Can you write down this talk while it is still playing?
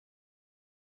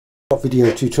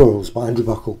Video tutorials by Andrew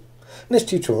Buckle. In this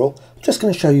tutorial I'm just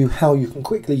going to show you how you can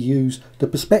quickly use the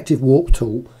perspective warp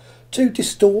tool to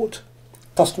distort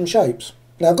custom shapes.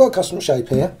 Now I've got a custom shape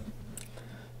here,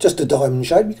 just a diamond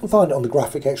shape. You can find it on the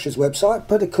Graphicxtras website,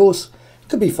 but of course it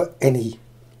could be for any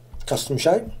custom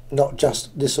shape, not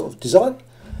just this sort of design.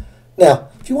 Now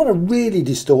if you want to really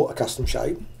distort a custom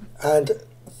shape, and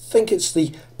I think it's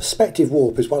the perspective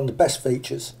warp is one of the best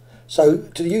features, so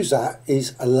to use that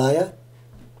is a layer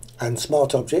and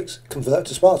smart objects, convert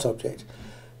to smart object.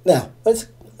 Now, when it's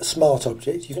a smart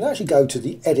object, you can actually go to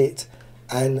the edit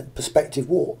and perspective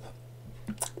warp.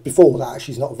 Before that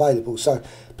actually is not available. So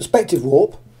perspective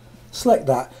warp, select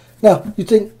that. Now you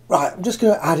think, right, I'm just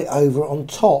going to add it over on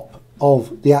top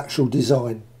of the actual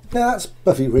design. Now that's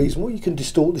perfectly reasonable. You can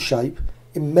distort the shape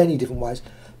in many different ways.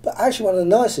 But actually one of the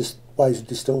nicest ways to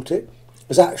distort it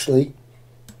is to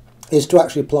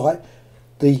actually apply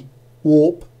the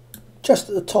warp just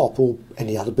at the top or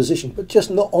any other position, but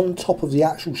just not on top of the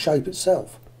actual shape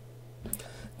itself.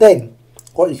 Then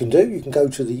what you can do, you can go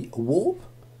to the warp,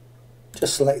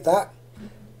 just select that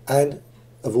and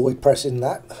avoid pressing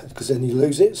that because then you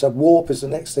lose it. So warp is the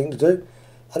next thing to do,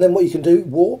 and then what you can do,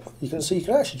 warp, you can see you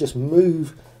can actually just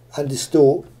move and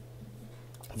distort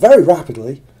very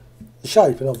rapidly the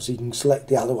shape, and obviously you can select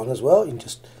the other one as well. You can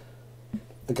just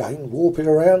again warp it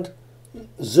around,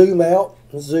 zoom out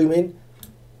and zoom in.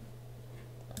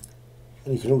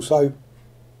 And you can also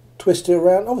twist it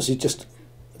around. Obviously just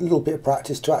a little bit of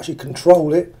practice to actually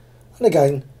control it, and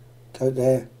again go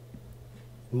there,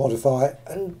 modify it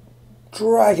and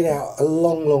drag it out a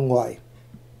long way.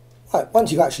 Right,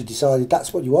 once you've actually decided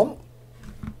that's what you want,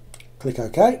 click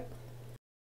OK.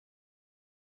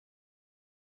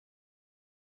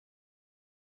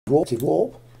 Warp,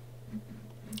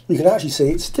 you can actually see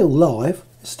it's still live,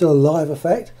 it's still a live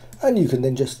effect, and you can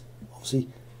then just obviously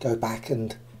go back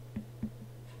and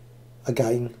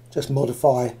again just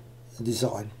modify the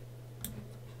design.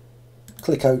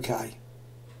 Click OK.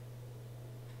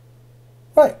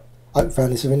 Right, I hope you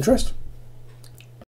found this of interest.